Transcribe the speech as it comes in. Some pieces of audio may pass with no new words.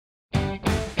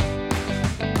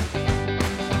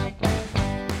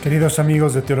Queridos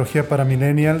amigos de Teología para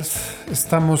Millennials,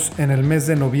 estamos en el mes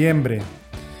de noviembre,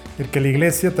 el que la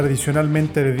Iglesia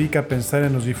tradicionalmente dedica a pensar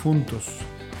en los difuntos,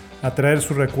 a traer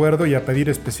su recuerdo y a pedir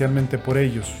especialmente por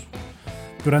ellos.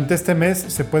 Durante este mes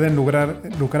se pueden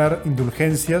lograr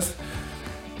indulgencias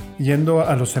yendo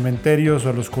a los cementerios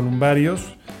o a los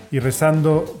columbarios y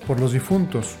rezando por los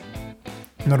difuntos.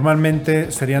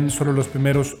 Normalmente serían solo los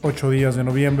primeros 8 días de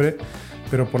noviembre,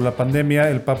 pero por la pandemia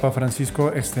el Papa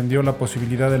Francisco extendió la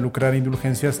posibilidad de lucrar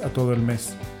indulgencias a todo el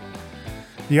mes.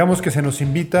 Digamos que se nos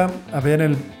invita a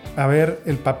ver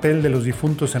el papel de los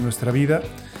difuntos en nuestra vida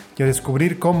y a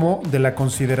descubrir cómo de la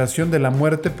consideración de la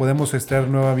muerte podemos extraer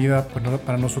nueva vida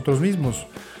para nosotros mismos.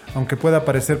 Aunque pueda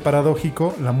parecer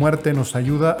paradójico, la muerte nos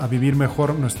ayuda a vivir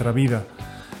mejor nuestra vida.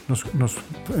 Nos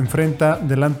enfrenta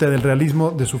delante del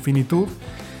realismo de su finitud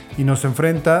y nos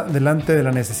enfrenta delante de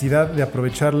la necesidad de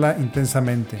aprovecharla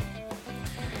intensamente.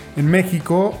 En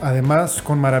México, además,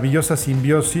 con maravillosa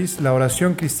simbiosis, la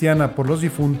oración cristiana por los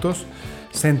difuntos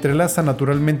se entrelaza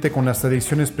naturalmente con las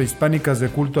tradiciones prehispánicas de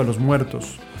culto a los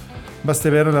muertos. Baste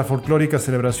ver la folclórica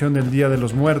celebración del Día de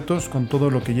los Muertos con todo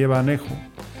lo que lleva anejo.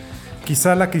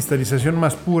 Quizá la cristalización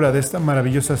más pura de esta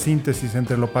maravillosa síntesis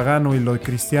entre lo pagano y lo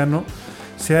cristiano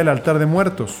sea el altar de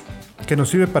muertos, que nos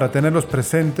sirve para tenerlos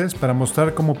presentes, para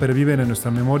mostrar cómo perviven en nuestra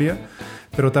memoria,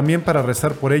 pero también para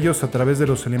rezar por ellos a través de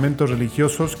los elementos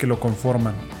religiosos que lo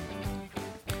conforman.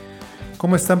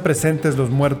 ¿Cómo están presentes los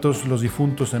muertos, los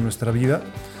difuntos en nuestra vida?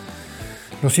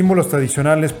 Los símbolos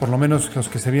tradicionales, por lo menos los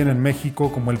que se ven en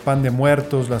México, como el pan de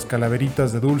muertos, las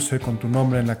calaveritas de dulce con tu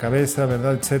nombre en la cabeza,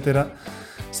 ¿verdad?, etcétera,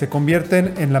 se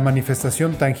convierten en la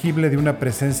manifestación tangible de una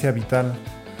presencia vital.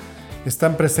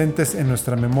 Están presentes en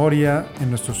nuestra memoria,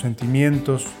 en nuestros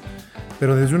sentimientos,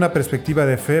 pero desde una perspectiva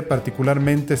de fe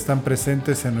particularmente están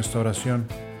presentes en nuestra oración.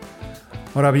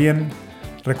 Ahora bien,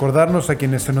 recordarnos a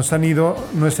quienes se nos han ido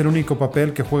no es el único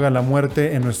papel que juega la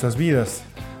muerte en nuestras vidas.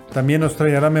 También nos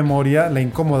trae a la memoria la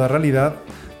incómoda realidad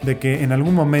de que en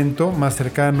algún momento, más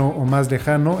cercano o más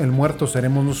lejano, el muerto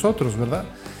seremos nosotros, ¿verdad?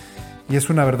 Y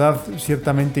es una verdad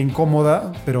ciertamente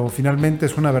incómoda, pero finalmente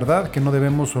es una verdad que no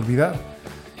debemos olvidar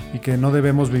y que no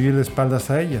debemos vivir de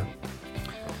espaldas a ella.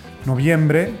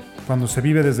 Noviembre, cuando se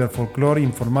vive desde el folclore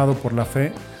informado por la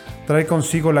fe, trae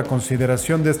consigo la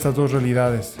consideración de estas dos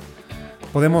realidades.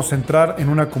 Podemos entrar en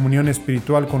una comunión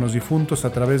espiritual con los difuntos a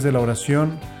través de la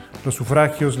oración, los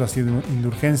sufragios, las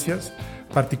indulgencias,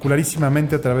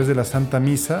 particularísimamente a través de la Santa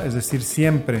Misa, es decir,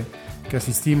 siempre que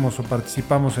asistimos o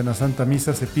participamos en la Santa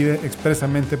Misa se pide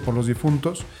expresamente por los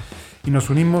difuntos y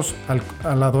nos unimos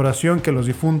a la adoración que los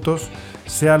difuntos,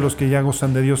 sea los que ya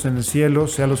gozan de Dios en el cielo,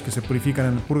 sea los que se purifican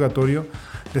en el purgatorio,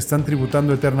 le están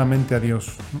tributando eternamente a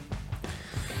Dios.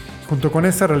 Junto con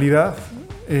esa realidad,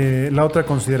 la otra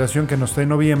consideración que nos trae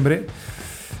noviembre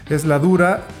es la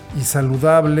dura y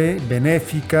saludable,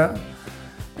 benéfica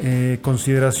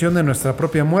consideración de nuestra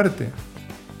propia muerte.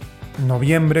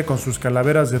 Noviembre, con sus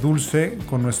calaveras de dulce,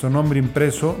 con nuestro nombre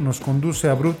impreso, nos conduce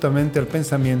abruptamente al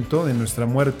pensamiento de nuestra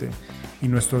muerte y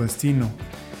nuestro destino.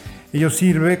 Ello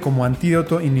sirve como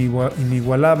antídoto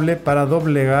inigualable para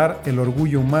doblegar el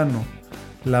orgullo humano,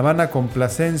 la vana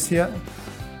complacencia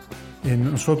en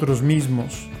nosotros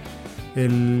mismos,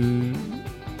 el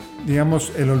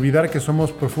olvidar que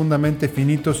somos profundamente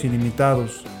finitos y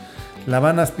limitados, la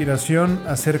vana aspiración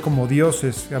a ser como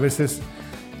dioses. A veces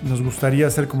nos gustaría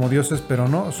ser como dioses, pero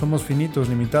no, somos finitos,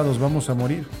 limitados, vamos a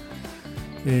morir.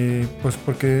 Pues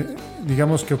porque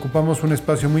digamos que ocupamos un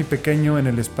espacio muy pequeño en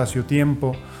el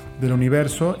espacio-tiempo del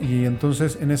universo y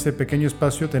entonces en ese pequeño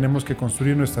espacio tenemos que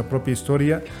construir nuestra propia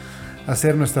historia,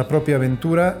 hacer nuestra propia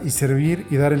aventura y servir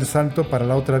y dar el salto para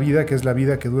la otra vida, que es la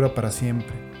vida que dura para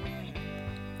siempre.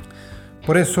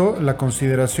 Por eso la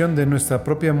consideración de nuestra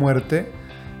propia muerte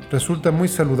resulta muy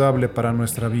saludable para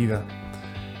nuestra vida,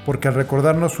 porque al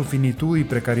recordarnos su finitud y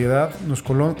precariedad nos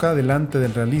coloca delante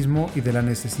del realismo y de la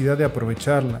necesidad de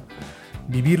aprovecharla,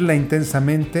 vivirla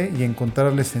intensamente y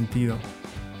encontrarle sentido.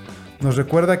 Nos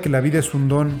recuerda que la vida es un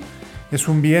don, es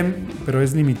un bien, pero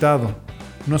es limitado.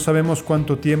 No sabemos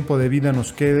cuánto tiempo de vida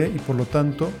nos quede y por lo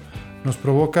tanto nos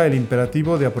provoca el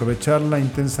imperativo de aprovecharla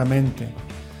intensamente.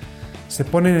 Se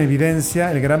pone en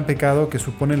evidencia el gran pecado que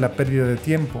supone la pérdida de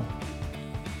tiempo.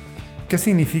 ¿Qué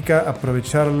significa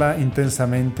aprovecharla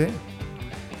intensamente?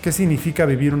 ¿Qué significa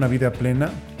vivir una vida plena?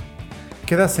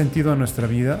 ¿Qué da sentido a nuestra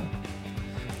vida?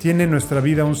 ¿Tiene nuestra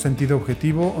vida un sentido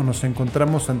objetivo o nos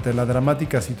encontramos ante la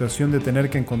dramática situación de tener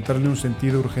que encontrarle un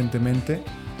sentido urgentemente?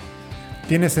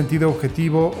 ¿Tiene sentido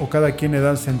objetivo o cada quien le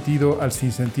da sentido al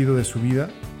sinsentido de su vida?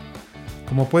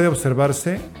 Como puede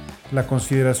observarse, la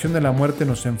consideración de la muerte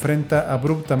nos enfrenta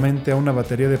abruptamente a una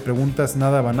batería de preguntas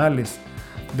nada banales,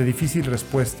 de difícil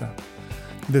respuesta.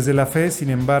 Desde la fe, sin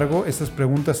embargo, estas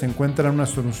preguntas encuentran una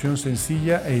solución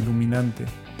sencilla e iluminante.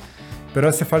 Pero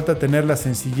hace falta tener la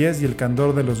sencillez y el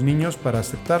candor de los niños para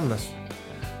aceptarlas.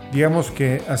 Digamos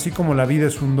que, así como la vida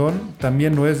es un don,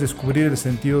 también lo es descubrir el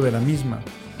sentido de la misma.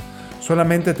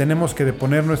 Solamente tenemos que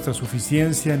deponer nuestra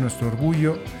suficiencia en nuestro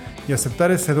orgullo y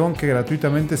aceptar ese don que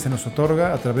gratuitamente se nos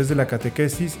otorga a través de la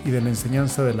catequesis y de la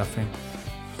enseñanza de la fe.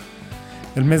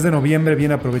 El mes de noviembre,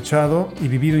 bien aprovechado y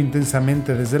vivido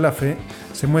intensamente desde la fe,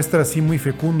 se muestra así muy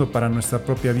fecundo para nuestra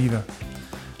propia vida.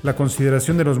 La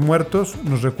consideración de los muertos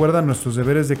nos recuerda nuestros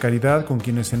deberes de caridad con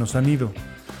quienes se nos han ido.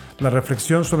 La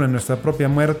reflexión sobre nuestra propia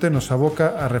muerte nos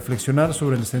aboca a reflexionar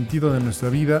sobre el sentido de nuestra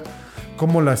vida,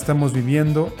 cómo la estamos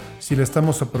viviendo, si la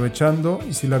estamos aprovechando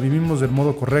y si la vivimos del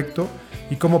modo correcto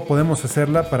y cómo podemos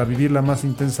hacerla para vivirla más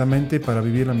intensamente y para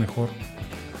vivirla mejor.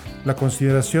 La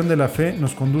consideración de la fe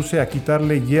nos conduce a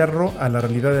quitarle hierro a la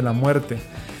realidad de la muerte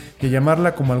y a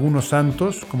llamarla como algunos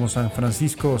santos, como San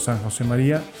Francisco o San José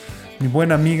María, mi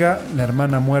buena amiga, la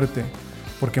hermana muerte,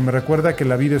 porque me recuerda que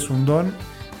la vida es un don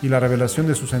y la revelación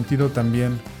de su sentido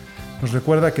también. Nos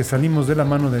recuerda que salimos de la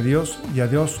mano de Dios y a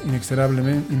Dios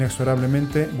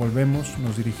inexorablemente volvemos,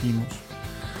 nos dirigimos.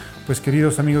 Pues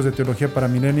queridos amigos de Teología para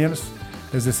Millennials,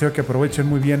 les deseo que aprovechen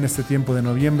muy bien este tiempo de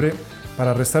noviembre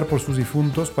para rezar por sus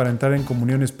difuntos, para entrar en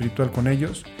comunión espiritual con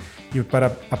ellos y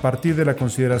para, a partir de la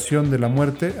consideración de la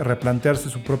muerte, replantearse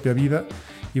su propia vida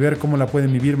y ver cómo la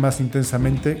pueden vivir más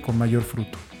intensamente con mayor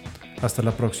fruto. Hasta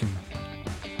la próxima.